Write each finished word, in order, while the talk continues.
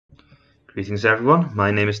Greetings everyone, my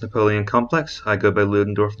name is Napoleon Complex, I go by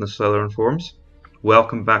Ludendorff in the Southern forums.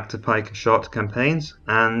 Welcome back to Pike and Shot campaigns,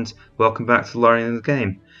 and welcome back to learning the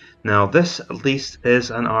game. Now this at least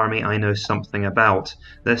is an army I know something about.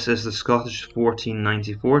 This is the Scottish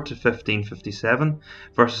 1494 to 1557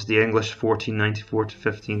 versus the English 1494 to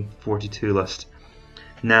 1542 list.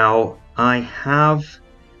 Now I've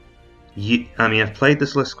played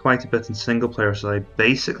this list quite a bit in single player, so I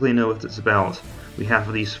basically know what it's about. We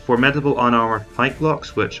have these formidable unarmoured pike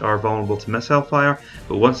blocks, which are vulnerable to missile fire,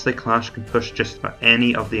 but once they clash can push just about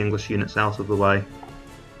any of the English units out of the way.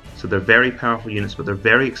 So they're very powerful units, but they're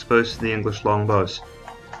very exposed to the English longbows.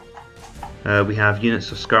 We have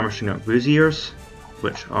units of skirmishing arquebusiers,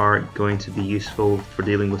 which are going to be useful for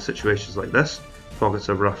dealing with situations like this, pockets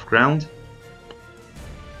of rough ground.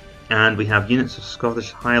 And we have units of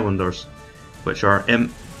Scottish highlanders, which are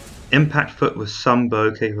impact foot with some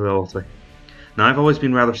bow capability. Now I've always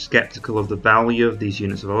been rather sceptical of the value of these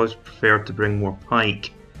units. I've always preferred to bring more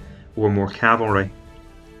pike or more cavalry,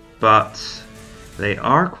 but they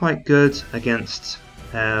are quite good against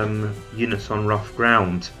units on rough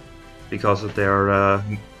ground because of their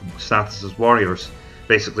status as warriors,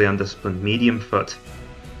 basically undisciplined medium foot.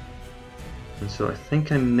 And so I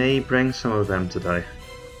think I may bring some of them today,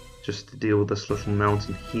 just to deal with this little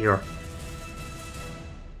mountain here.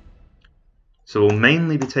 So we'll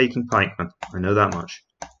mainly be taking pikemen, I know that much.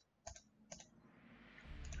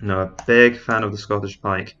 I'm a big fan of the Scottish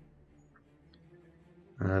pike.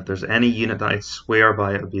 If there's any unit that I'd swear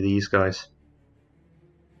by, it would be these guys.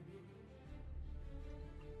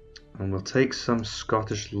 And we'll take some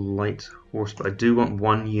Scottish light horse, but I do want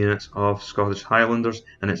one unit of Scottish highlanders,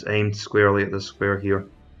 and it's aimed squarely at this square here.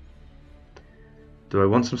 Do I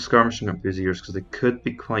want some skirmishing arquebusiers, because they could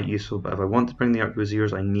be quite useful, but if I want to bring the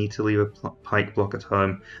arquebusiers I need to leave a pike block at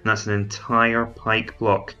home, and that's an entire pike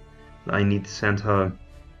block that I need to send home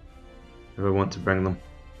if I want to bring them.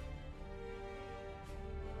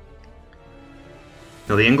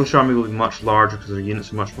 Now the English army will be much larger because their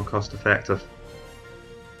units are much more cost effective.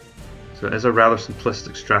 So it is a rather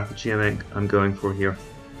simplistic strategy I'm going for here.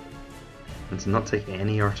 And to not take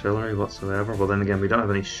any artillery whatsoever. Well, then again, we don't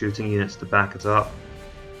have any shooting units to back it up,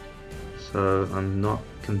 so I'm not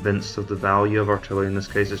convinced of the value of artillery in this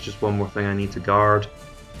case. It's just one more thing I need to guard.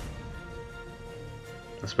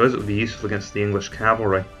 I suppose it would be useful against the English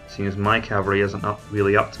cavalry, seeing as my cavalry isn't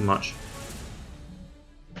really up to much.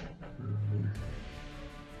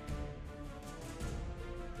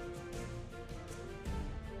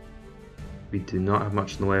 We do not have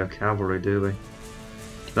much in the way of cavalry, do we?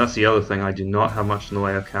 That's the other thing, I do not have much in the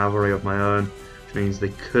way of cavalry of my own, which means they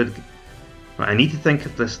could... I need to think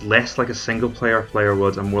of this less like a single player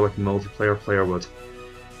would and more like a multiplayer player would.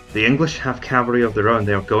 The English have cavalry of their own.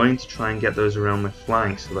 They are going to try and get those around my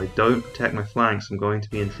flanks. If I don't protect my flanks, I'm going to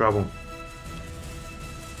be in trouble.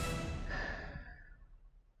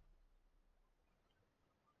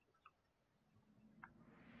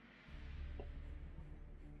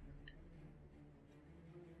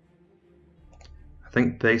 I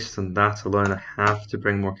think based on that alone I have to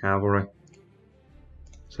bring more cavalry.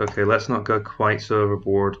 So okay, let's not go quite so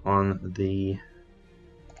overboard on the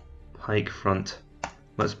pike front.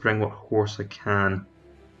 Let's bring what horse I can.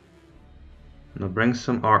 And I'll bring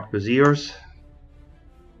some arquebusiers.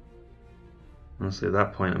 Honestly, at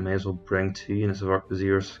that point I may as well bring 2 units of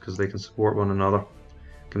arquebusiers because they can support one another.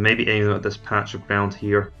 Can maybe aim them at this patch of ground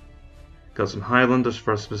here. Got some highlanders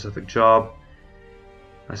for a specific job.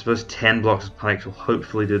 I suppose 10 blocks of pikes will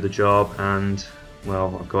hopefully do the job, and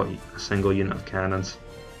well, I've got a single unit of cannons.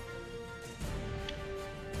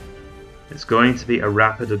 It's going to be a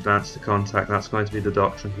rapid advance to contact. That's going to be the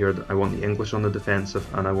doctrine here, that I want the English on the defensive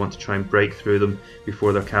and I want to try and break through them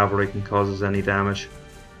before their cavalry can cause us any damage.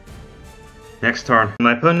 Next turn.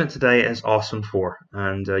 My opponent today is awesum4,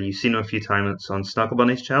 and you've seen him a few times on Snuggle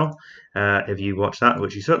Bunny's channel. If you watch that,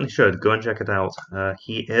 which you certainly should, go and check it out.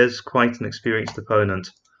 He is quite an experienced opponent,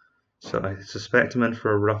 so I suspect him in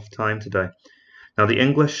for a rough time today. Now the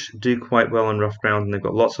English do quite well on rough ground, and they've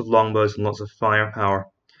got lots of longbows and lots of firepower.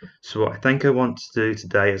 So what I think I want to do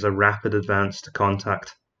today is a rapid advance to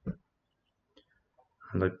contact.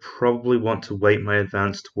 And I probably want to weight my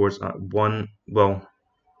advance towards one, well,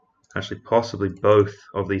 actually possibly both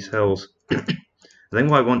of these hills. I think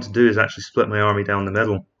what I want to do is actually split my army down the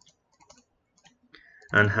middle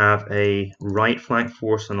and have a right flank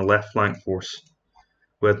force and a left flank force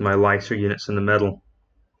with my lighter units in the middle.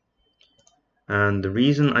 And the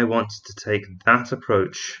reason I wanted to take that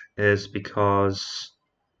approach is because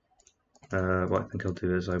what I think I'll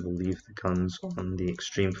do is I will leave the guns on the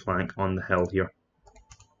extreme flank on the hill here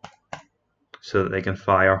so that they can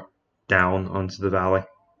fire down onto the valley.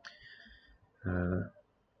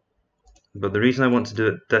 But the reason I want to do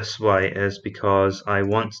it this way is because I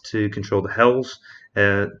want to control the hills.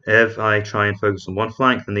 If I try and focus on one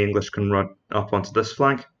flank, then the English can run up onto this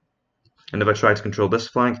flank. And if I try to control this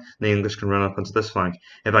flank, the English can run up onto this flank.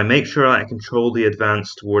 If I make sure I control the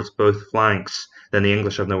advance towards both flanks, then the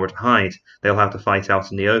English have nowhere to hide. They'll have to fight out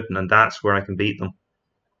in the open, and that's where I can beat them.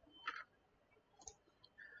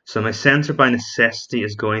 So my centre by necessity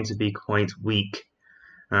is going to be quite weak.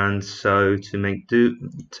 And so to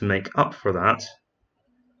make up for that,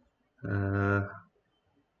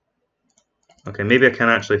 okay, maybe I can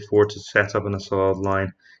actually afford to set up in a solid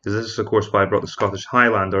line, because this is of course why I brought the Scottish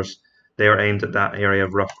Highlanders. They are aimed at that area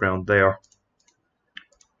of rough ground there.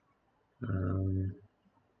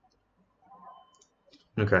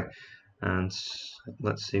 Okay, and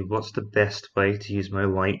let's see, what's the best way to use my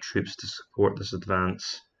light troops to support this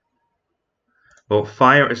advance? Well,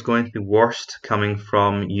 fire is going to be worst coming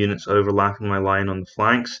from units overlapping my line on the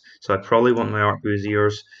flanks, so I probably want my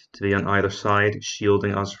arquebusiers to be on either side,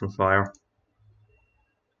 shielding us from fire.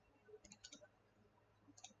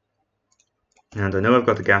 And I know I've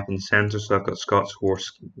got the gap in the centre, so I've got Scots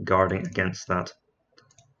horse guarding against that.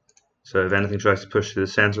 So if anything tries to push through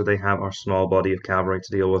the centre, they have our small body of cavalry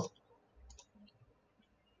to deal with,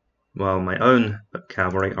 while my own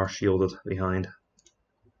cavalry are shielded behind.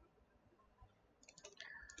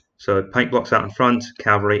 So pike blocks out in front,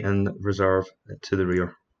 cavalry in reserve to the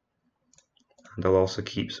rear. And I'll also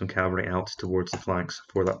keep some cavalry out towards the flanks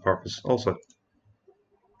for that purpose also.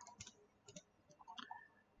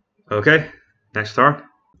 Okay, next turn.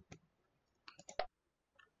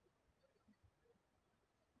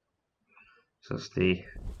 So that's the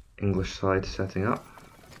English side setting up.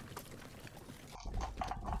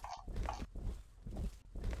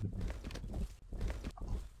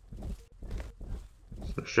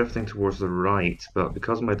 So shifting towards the right, but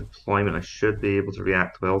because of my deployment I should be able to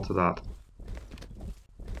react well to that.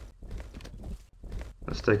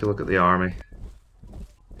 Let's take a look at the army.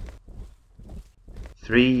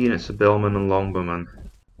 3 units of billmen and longbowmen,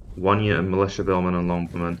 1 unit of militia billmen and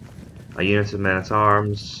longbowmen, a unit of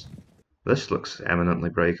men-at-arms. This looks eminently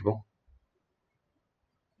breakable.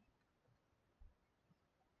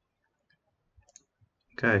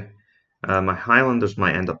 Okay, my Highlanders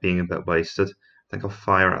might end up being a bit wasted. I think I'll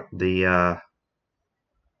fire at the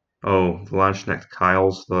the Lanzknecht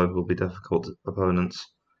Kyles, though will be difficult opponents.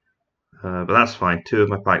 But that's fine. 2 of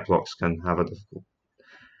my pike blocks can have a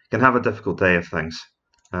difficult day of things.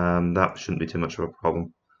 That shouldn't be too much of a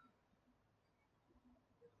problem.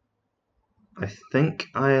 I think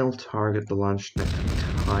I'll target the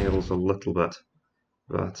Lanzknecht Kyles a little bit,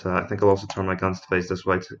 but I think I'll also turn my guns to face this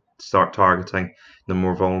way to start targeting the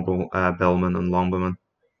more vulnerable billmen and longbowmen,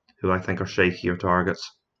 who I think are shakier targets.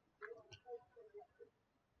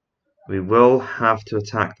 We will have to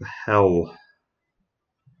attack the hill.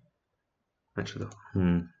 Actually,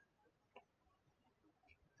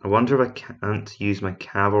 I wonder if I can't use my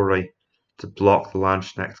cavalry to block the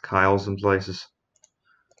Lanzknecht Kyles in places.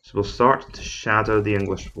 So we'll start to shadow the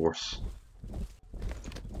English force.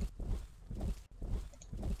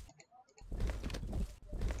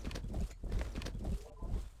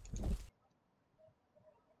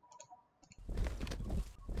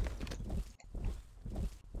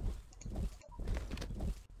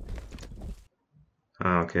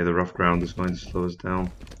 Okay, the rough ground is going to slow us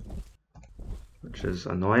down, which is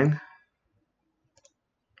annoying.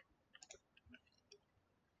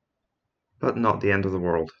 But not the end of the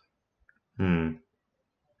world. The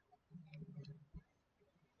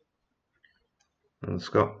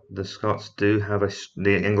Scots do have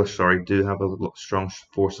the English, do have a strong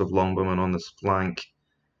force of longbowmen on this flank.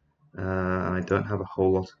 And I don't have a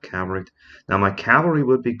whole lot of cavalry. Now my cavalry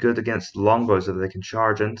would be good against longbows if they can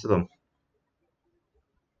charge into them.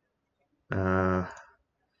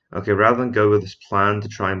 Okay, rather than go with this plan to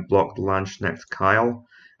try and block the Lanzknecht Kyle,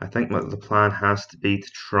 I think the plan has to be to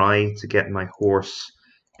try to get my horse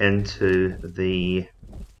into the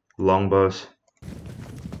longbows.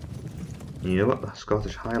 You know what, the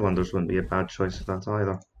Scottish Highlanders wouldn't be a bad choice for that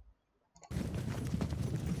either.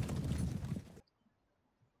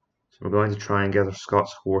 So we're going to try and get our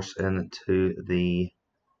Scots horse into the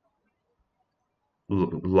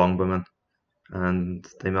longbowmen, and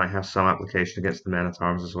they might have some application against the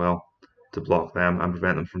men-at-arms as well, to block them and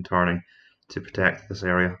prevent them from turning to protect this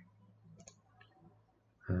area.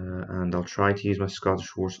 And I'll try to use my Scottish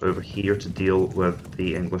horse over here to deal with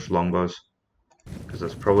the English longbows, because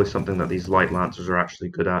that's probably something that these light lancers are actually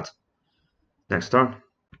good at. Next turn.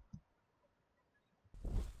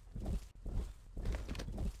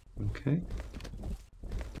 Okay.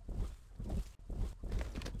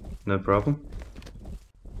 No problem.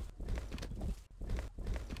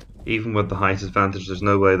 Even with the height advantage, there's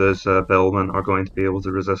no way those billmen are going to be able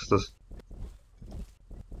to resist us.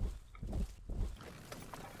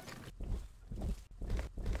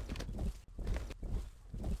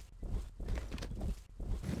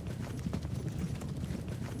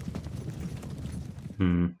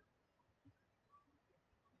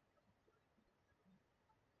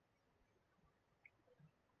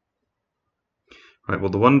 Right, well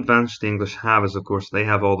the one advantage the English have is of course they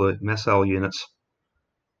have all the missile units.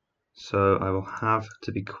 So I will have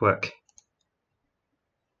to be quick.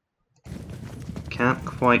 Can't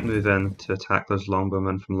quite move in to attack those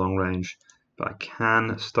longbowmen from long range, but I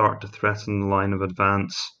can start to threaten the line of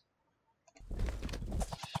advance.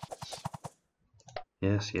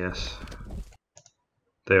 Yes, yes.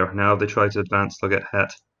 There, now if they try to advance they'll get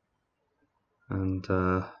hit. And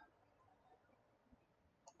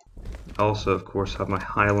also of course have my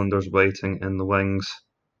highlanders waiting in the wings.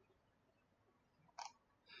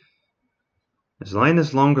 His line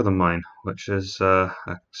is longer than mine, which is a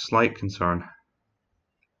slight concern.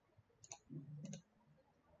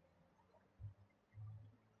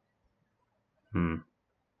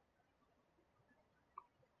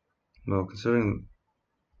 Well, considering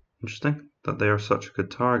interesting that they are such a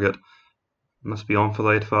good target, must be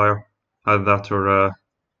enfilade fire. Either that or oh,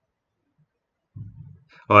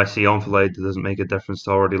 I see enfilade doesn't make a difference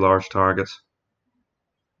to already large targets.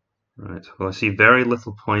 Right, well I see very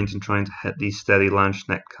little point in trying to hit these steady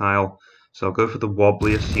Landsknecht Kyle, so I'll go for the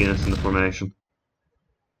wobbliest units in the formation.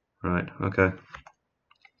 Right, okay.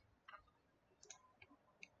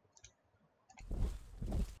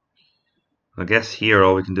 I guess here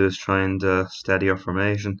all we can do is try and steady our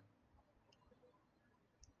formation.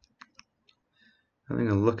 Having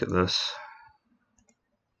a look at this.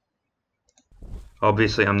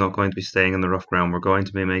 Obviously I'm not going to be staying in the rough ground, we're going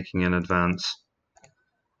to be making an advance.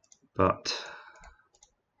 But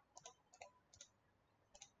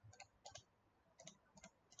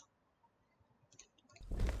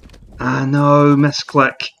ah no,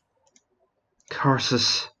 misclick.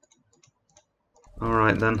 Curses.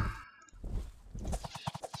 Alright then.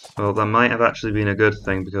 Well, that might have actually been a good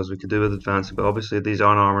thing because we could do with advancing, but obviously these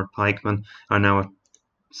unarmoured pikemen are now a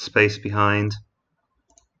space behind.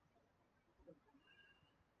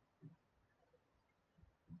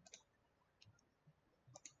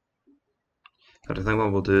 But I think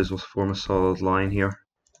what we'll do is we'll form a solid line here.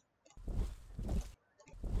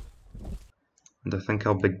 And I think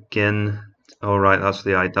I'll begin. Oh right, that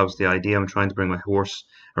was the idea. I'm trying to bring my horse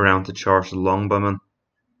around to charge the longbowmen.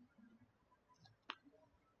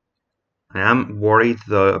 I am worried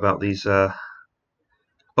though about these. Oh,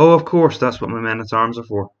 of course, that's what my men-at-arms are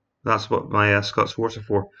for. That's what my Scots horse are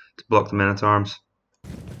for, to block the men-at-arms.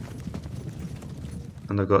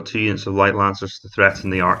 And I've got 2 units of light lancers to threaten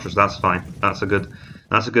the archers. That's fine. That's a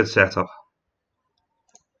good setup.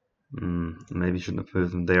 Maybe shouldn't have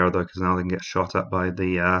moved them there though, because now they can get shot at by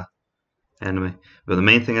the enemy. But the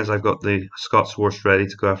main thing is I've got the Scots horse ready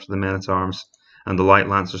to go after the men-at-arms, and the light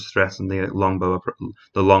lancers threaten the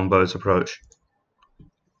longbow's approach.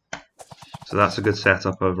 So that's a good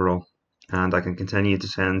setup overall, and I can continue to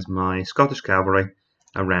send my Scottish cavalry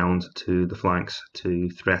around to the flanks to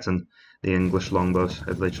threaten the English longbows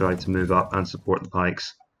if they try to move up and support the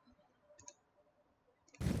pikes.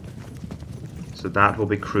 So that will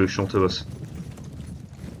be crucial to us.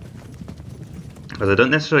 As I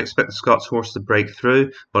don't necessarily expect the Scots horse to break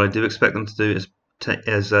through, what I do expect them to do is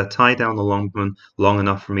tie down the longbowmen long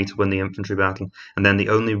enough for me to win the infantry battle, and then the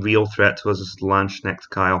only real threat to us is the Landsknecht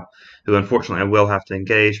Kyle, who unfortunately I will have to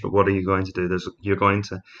engage, but what are you going to do? You're going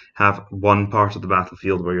to have one part of the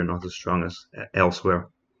battlefield where you're not as strong as elsewhere.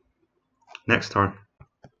 Next turn.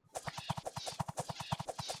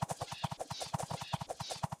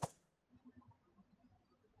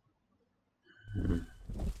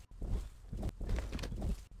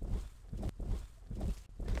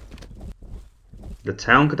 The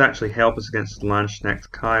town could actually help us against the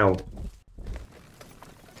Landsknecht Kyle.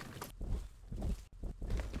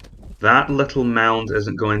 That little mound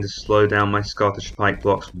isn't going to slow down my Scottish pike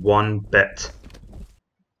blocks one bit.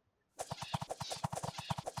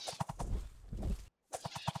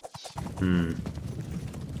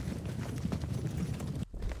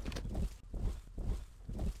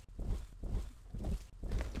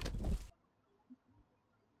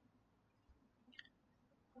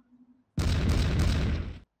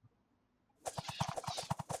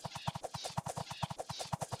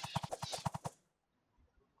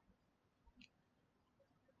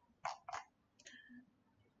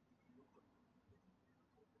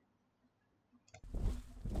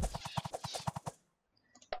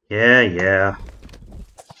 Yeah.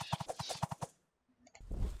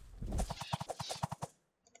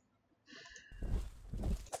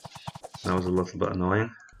 That was a little bit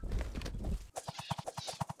annoying.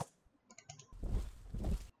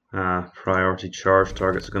 Priority charge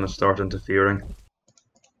targets are going to start interfering.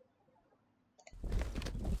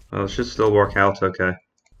 Well, it should still work out okay.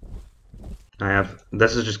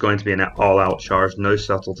 This is just going to be an all-out charge, no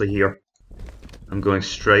subtlety here. I'm going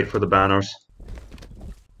straight for the banners.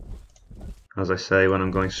 As I say, when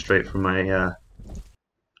I'm going straight for my...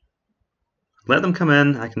 let them come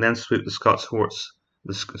in, I can then swoop the Scots horse.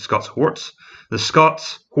 The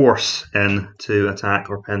Scots horse in to attack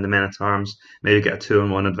or pin the men-at-arms. Maybe get a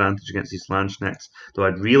 2-on-1 advantage against these Landsknechts. Though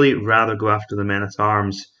I'd really rather go after the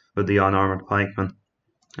men-at-arms with the unarmoured pikemen.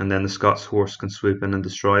 And then the Scots horse can swoop in and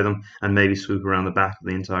destroy them, and maybe swoop around the back of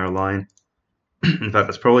the entire line. In fact,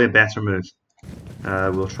 that's probably a better move.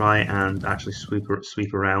 We'll try and actually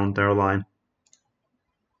sweep around their line.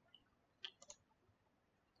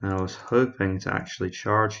 And I was hoping to actually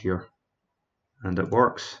charge here, and it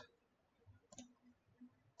works.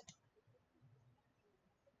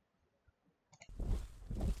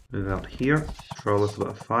 Move out here, draw a little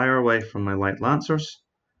bit of fire away from my light lancers.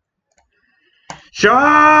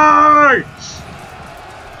 Charge!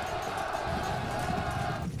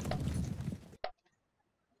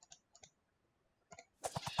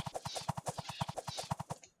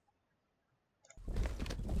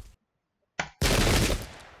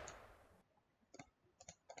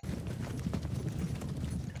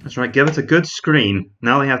 That's right, give it a good screen.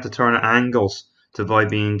 Now they have to turn at angles to avoid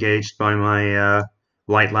being engaged by my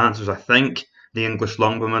light lancers. I think the English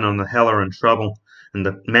longbowmen on the hill are in trouble, and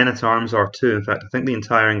the men-at-arms are too. In fact, I think the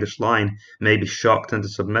entire English line may be shocked into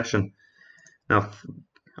submission. Now,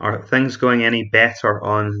 are things going any better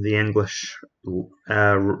on the English?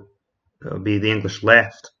 It'll be the English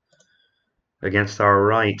left against our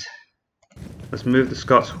right. Let's move the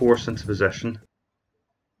Scots horse into position.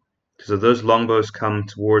 Because if those longbows come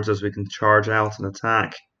towards us, we can charge out and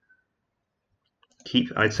attack.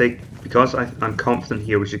 I'd say, because I'm confident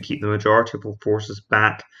here, we should keep the majority of our forces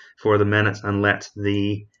back for the minute and let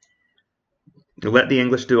the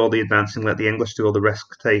English do all the advancing, let the English do all the risk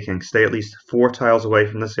taking. Stay at least 4 tiles away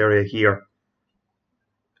from this area here.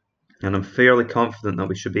 And I'm fairly confident that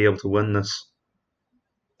we should be able to win this.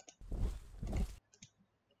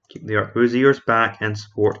 Keep the arquebusiers back in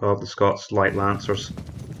support of the Scots light lancers.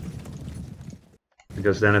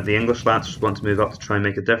 Because then if the English lancers want to move up to try and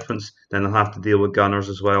make a difference, then they'll have to deal with gunners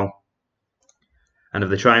as well. And if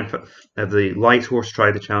the light horse try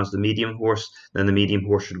to challenge the medium horse, then the medium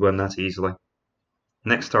horse should win that easily.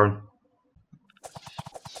 Next turn.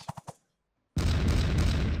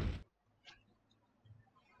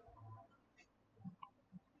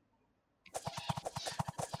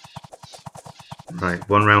 Right,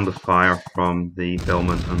 1 round of fire from the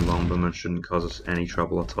billmen and longbowmen shouldn't cause us any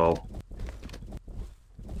trouble at all.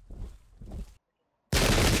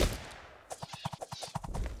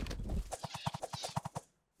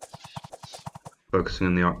 Focusing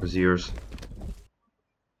on the arquebusiers.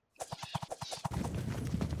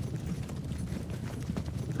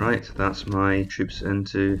 Right, that's my troops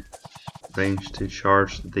into range to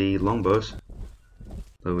charge the longbows.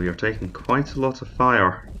 Though we are taking quite a lot of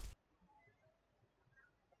fire.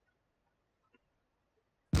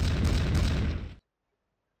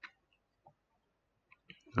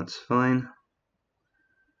 That's fine.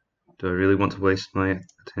 Do I really want to waste my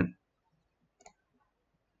attention?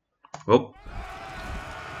 Oh!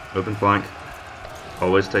 Open flank.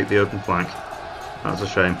 Always take the open flank. That's a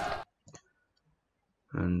shame.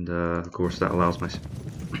 And of course that allows my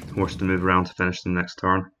horse to move around to finish the next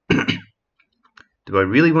turn. Do I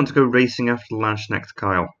really want to go racing after the Landsknecht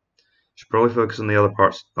Kyle? Should probably focus on the other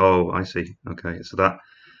parts. Oh, I see. Okay, so that...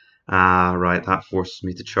 right, that forces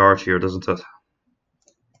me to charge here, doesn't it?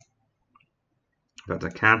 In fact, I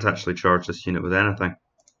can't actually charge this unit with anything.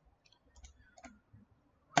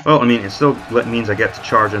 Well, I mean, it still means I get to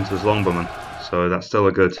charge into his longbowmen, so that's still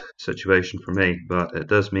a good situation for me, but it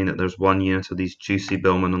does mean that there's 1 unit of these juicy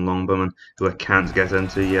billmen and longbowmen who I can't get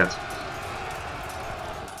into yet.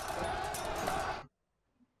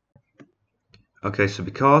 Okay, so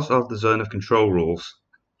because of the zone of control rules,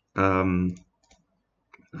 I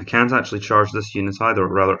can't actually charge this unit either,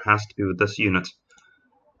 or rather it has to be with this unit.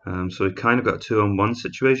 So we've kind of got a 2-on-1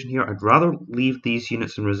 situation here. I'd rather leave these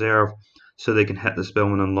units in reserve so they can hit this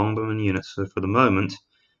billman and longbowman unit. So for the moment,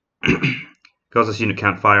 because this unit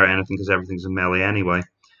can't fire anything because everything's in melee anyway,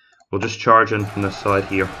 we'll just charge in from this side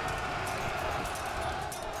here.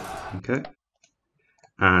 Okay.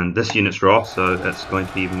 And this unit's raw, so it's going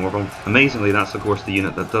to be even more vulnerable. Amazingly, that's of course the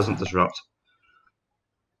unit that doesn't disrupt.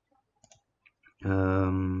 Okay,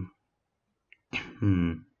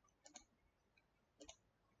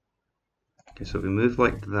 so if we move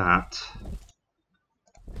like that,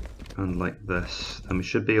 and like this, then we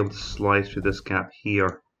should be able to slide through this gap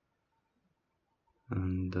here.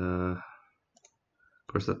 And of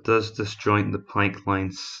course that does disjoint the pike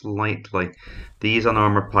line slightly. These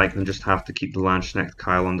unarmored pikemen just have to keep the Landsknecht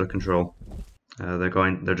Kyle under control.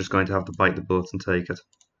 They're just going to have to bite the bullet and take it.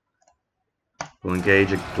 We'll engage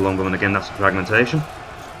the longbowmen again. That's a fragmentation.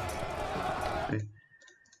 Okay.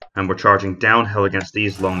 And we're charging downhill against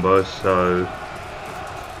these longbows, so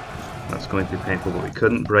that's going to be painful, but we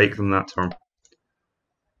couldn't break them that turn.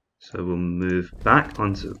 So we'll move back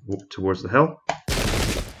towards the hill.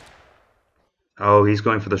 Oh, he's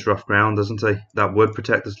going for this rough ground, isn't he? That would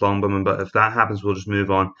protect this longbowman, but if that happens, we'll just move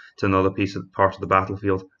on to another part of the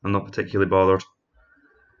battlefield. I'm not particularly bothered.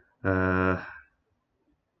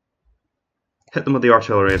 Hit them with the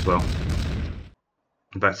artillery as well.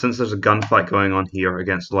 In fact, since there's a gunfight going on here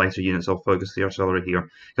against lighter units, I'll focus the artillery here,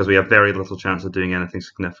 because we have very little chance of doing anything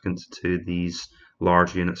significant to these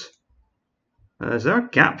large units. Is there a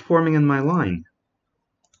gap forming in my line?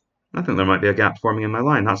 I think there might be a gap forming in my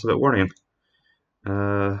line. That's a bit worrying.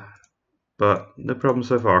 But no problem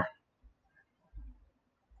so far.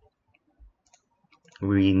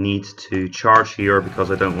 We need to charge here because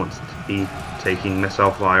I don't want to be taking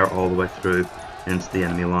missile fire all the way through into the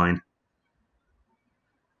enemy line.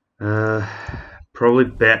 Probably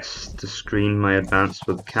best to screen my advance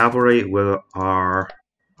with cavalry with our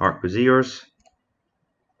arquebusiers,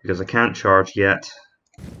 because I can't charge yet.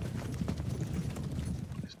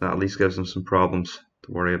 So that at least gives them some problems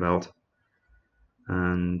to worry about.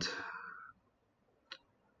 And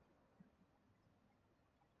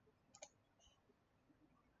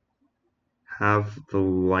have the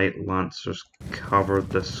light lancers cover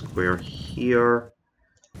this square here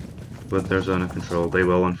with their zone of control. They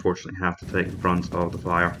will unfortunately have to take the brunt of the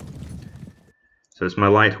fire. So it's my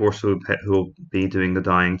light horse who will be doing the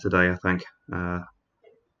dying today, I think.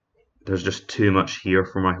 There's just too much here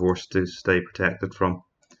for my horse to stay protected from.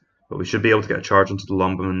 But we should be able to get a charge into the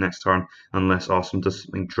longbowmen next turn, unless Awesum does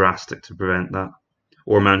something drastic to prevent that.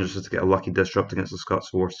 Or manages to get a lucky disrupt against the Scots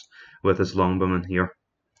horse with his longbowmen here.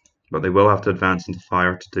 But they will have to advance into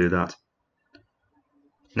fire to do that.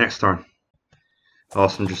 Next turn.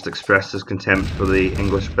 Awesum just expressed his contempt for the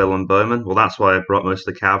English bill and bowmen. Well, that's why I brought most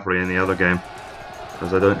of the cavalry in the other game,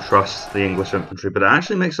 because I don't trust the English infantry, but it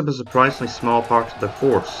actually makes up a surprisingly small part of their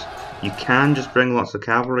force. You can just bring lots of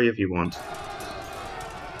cavalry if you want.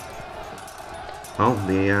 Oh,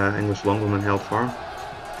 the English longbowmen held firm.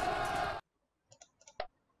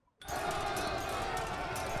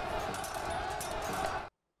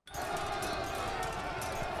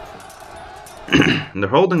 And they're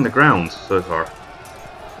holding the ground so far.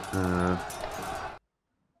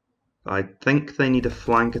 I think they need a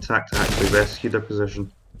flank attack to actually rescue their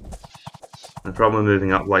position. The problem with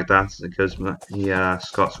moving up like that is because the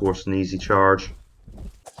Scots horse an easy charge.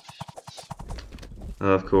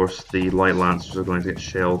 Of course, the light lancers are going to get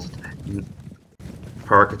shelled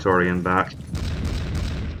purgatory and back.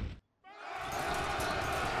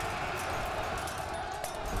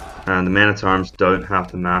 And the men-at-arms don't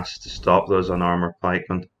have the mass to stop those unarmoured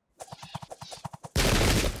pikemen.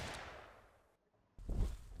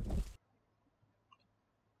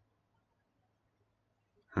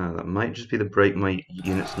 That might just be the break my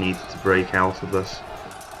units need to break out of this.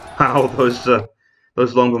 Wow, those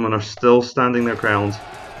longbowmen are still standing their ground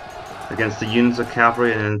against the units of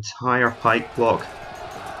cavalry and an entire pike block.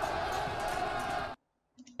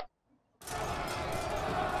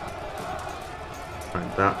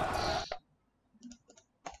 Right, that's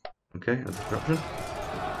okay, a disruption.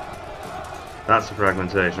 That's a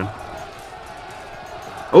fragmentation.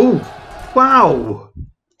 Oh, wow!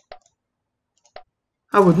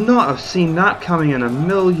 I would not have seen that coming in a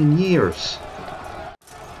million years.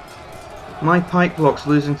 My pike block's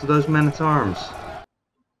losing to those men-at-arms.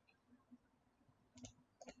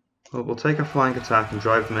 Well, we'll take a flank attack and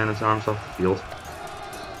drive the men-at-arms off the field.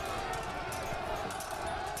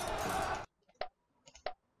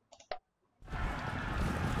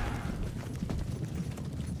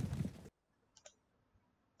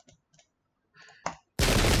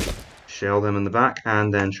 Shell them in the back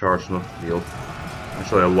and then charge them off the field.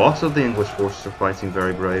 Actually, a lot of the English forces are fighting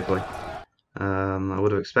very bravely. I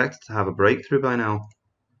would have expected to have a breakthrough by now.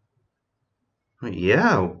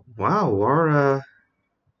 Yeah, wow,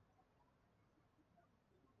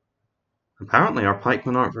 apparently our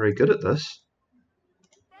pikemen aren't very good at this.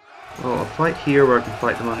 Well, I'll fight here where I can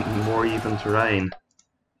fight them on more even terrain.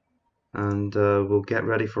 And we'll get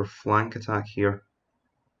ready for flank attack here.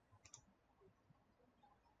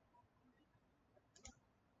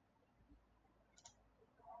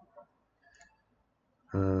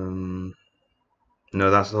 No,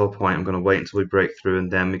 that's the whole point. I'm going to wait until we break through and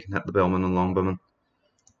then we can hit the billmen and longbowmen.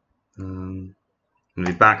 And if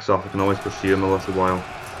he backs off, I can always pursue him a little while.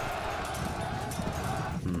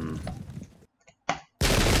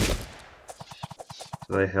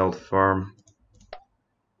 So they held firm.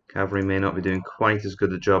 Cavalry may not be doing quite as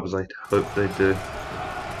good a job as I'd hoped they'd do.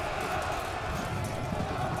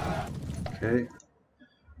 Okay.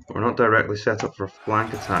 We're not directly set up for a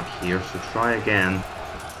flank attack here, so try again.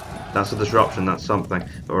 That's a disruption, that's something.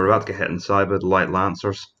 But we're about to get hit inside by the light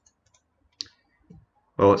lancers.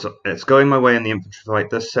 Well, it's going my way in the infantry fight.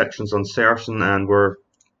 This section's uncertain, and we're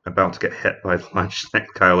about to get hit by the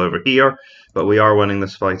lanced-necked Kyle over here. But we are winning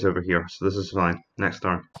this fight over here, so this is fine. Next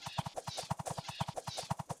turn.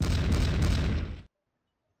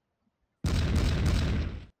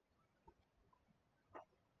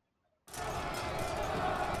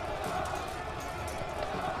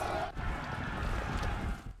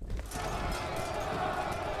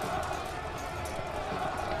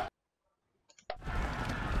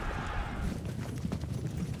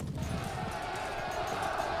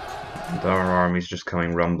 And our army's just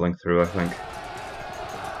coming rumbling through, I think.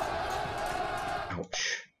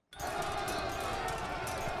 Ouch.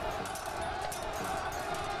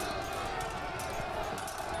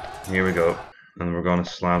 Here we go. And we're going to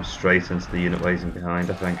slam straight into the unit waiting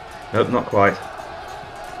behind, I think. Nope, not quite.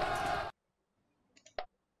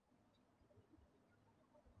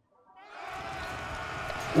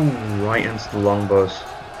 Ooh, right into the longbows.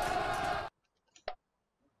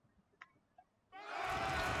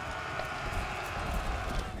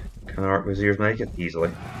 Can our arquebusiers make it? Easily.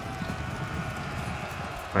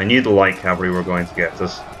 I knew the light cavalry were going to get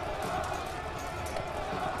us.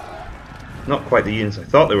 Not quite the units I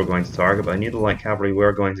thought they were going to target, but I knew the light cavalry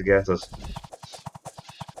were going to get us.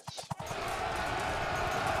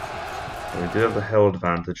 So we do have the hill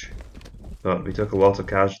advantage, but we took a lot of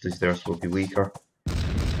casualties there, so we'll be weaker.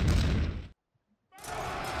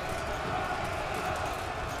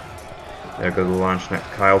 There go the launch-necked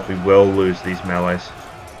Kyles. We will lose these melees.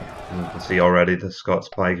 You can see already the Scots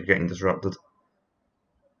Pike are getting disrupted.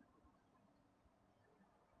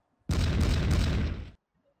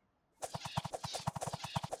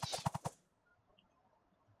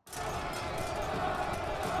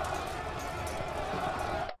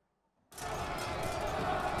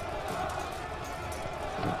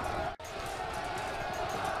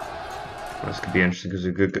 This could be interesting because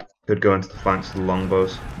we could go into the flanks of the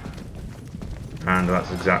longbows. And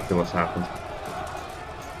that's exactly what's happened.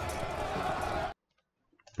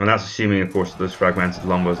 And that's assuming, of course, that those fragmented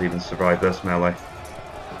longbows even survive this melee.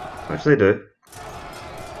 Which they do.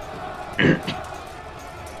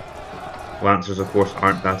 Lancers, of course,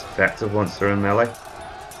 aren't that effective once they're in melee.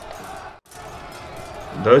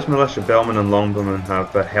 Those militia billmen and longbowmen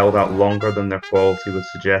have held out longer than their quality would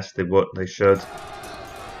suggest they should.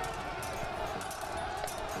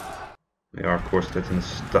 They are, of course, getting the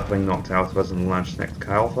stuffing knocked out of us in the launch-necked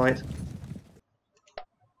Kyle fight.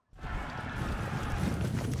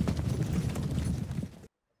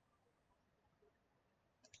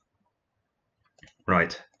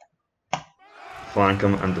 Right. Flank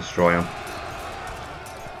them and destroy them.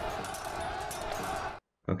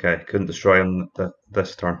 Okay, couldn't destroy them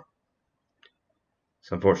this turn.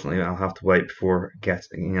 So unfortunately I'll have to wait before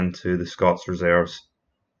getting into the Scots reserves.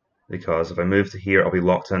 Because if I move to here, I'll be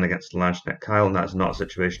locked in against the launch-necked Kyle, and that is not a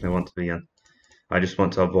situation I want to be in. I just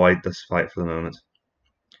want to avoid this fight for the moment.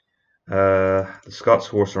 The Scots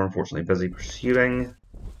horse are unfortunately busy pursuing.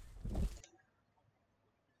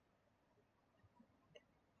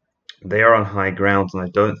 They are on high ground, and I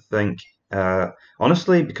don't think...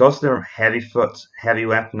 honestly, because they're heavy foot, heavy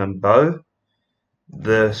weapon and bow,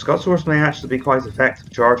 the Scots horse may actually be quite effective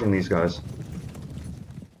charging these guys.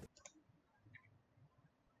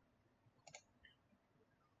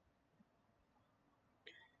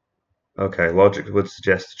 Okay, logic would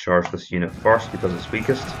suggest to charge this unit first because it's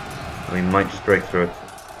weakest, and we might just break through it.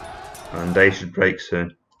 And they should break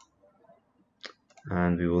soon.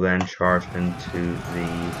 And we will then charge into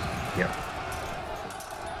the... Yep.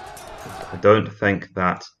 I don't think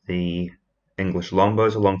that the English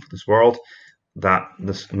longbows are long for this world, that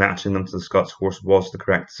matching them to the Scots horse was the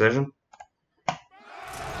correct decision.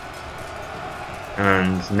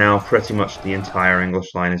 And now pretty much the entire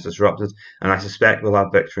English line is disrupted, and I suspect we'll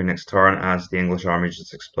have victory next turn as the English army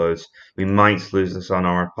just explodes. We might lose this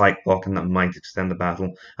unarmored pike block, and that might extend the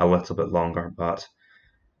battle a little bit longer, but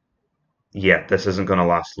yeah, this isn't going to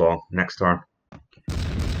last long next turn.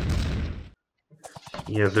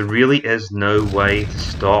 Yeah, there really is no way to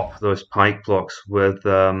stop those pike blocks with...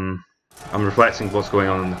 I'm reflecting what's going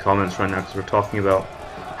on in the comments right now because we're talking about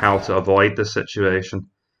how to avoid this situation.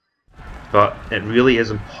 But it really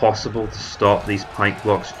is impossible to stop these pike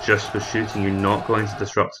blocks just with shooting. You're not going to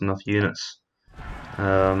disrupt enough units.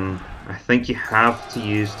 I think you have to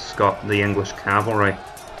use the English cavalry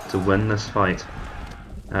to win this fight.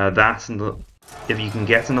 That and if you can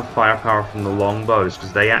get enough firepower from the longbows,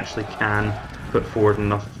 because they actually can put forward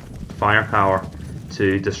enough firepower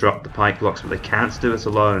to disrupt the pike blocks, but they can't do it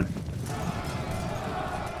alone.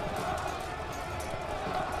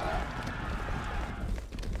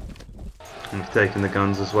 We've taken the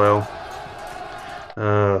guns as well.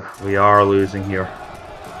 We are losing here.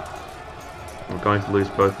 We're going to lose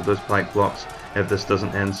both of those pike blocks if this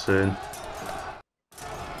doesn't end soon.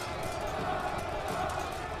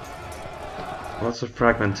 Lots of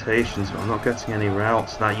fragmentations, but I'm not getting any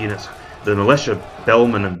routes. That unit's... The militia,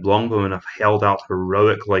 billmen and longbowmen have held out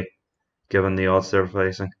heroically, given the odds they're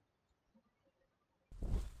facing.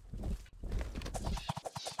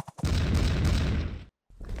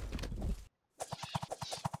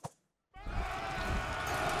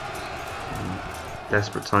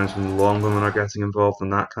 Desperate times when the longbowmen are getting involved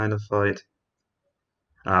in that kind of fight.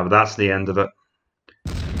 But that's the end of it.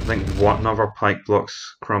 I think one of our pike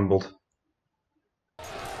blocks crumbled.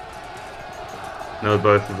 No,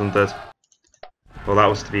 both of them did. Well, that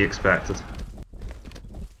was to be expected.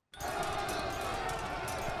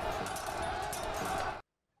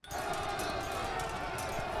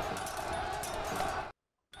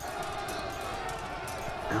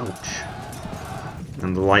 Ouch.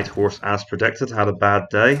 And the light horse, as predicted, had a bad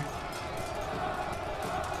day.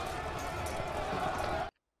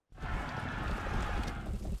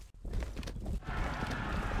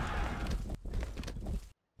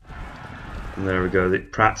 And there we go,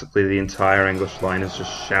 practically the entire English line is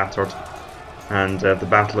just shattered. And if the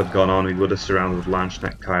battle had gone on, we would have surrounded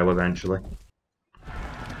Lanchneck Kyle eventually.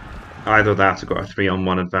 Either that or got a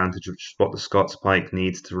 3-on-1 advantage, which is what the Scots pike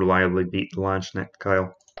needs to reliably beat the Lanchneck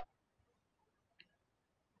Kyle.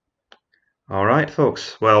 Alright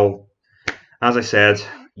folks, well, as I said,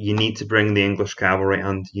 you need to bring the English cavalry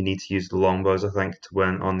and you need to use the longbows, I think, to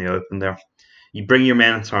win on the open there. You bring your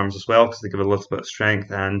men-at-arms as well, because they give a little bit of strength,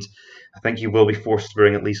 and I think you will be forced to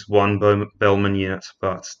bring at least one billman unit,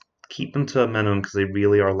 but keep them to a minimum because they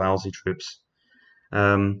really are lousy troops.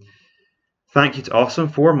 Thank you to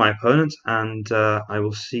awesum4, my opponent, and I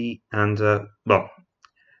will see, and, well,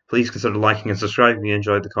 please consider liking and subscribing if you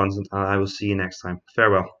enjoyed the content, and I will see you next time.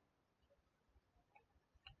 Farewell.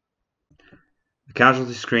 The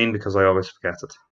casualty screen because I always forget it.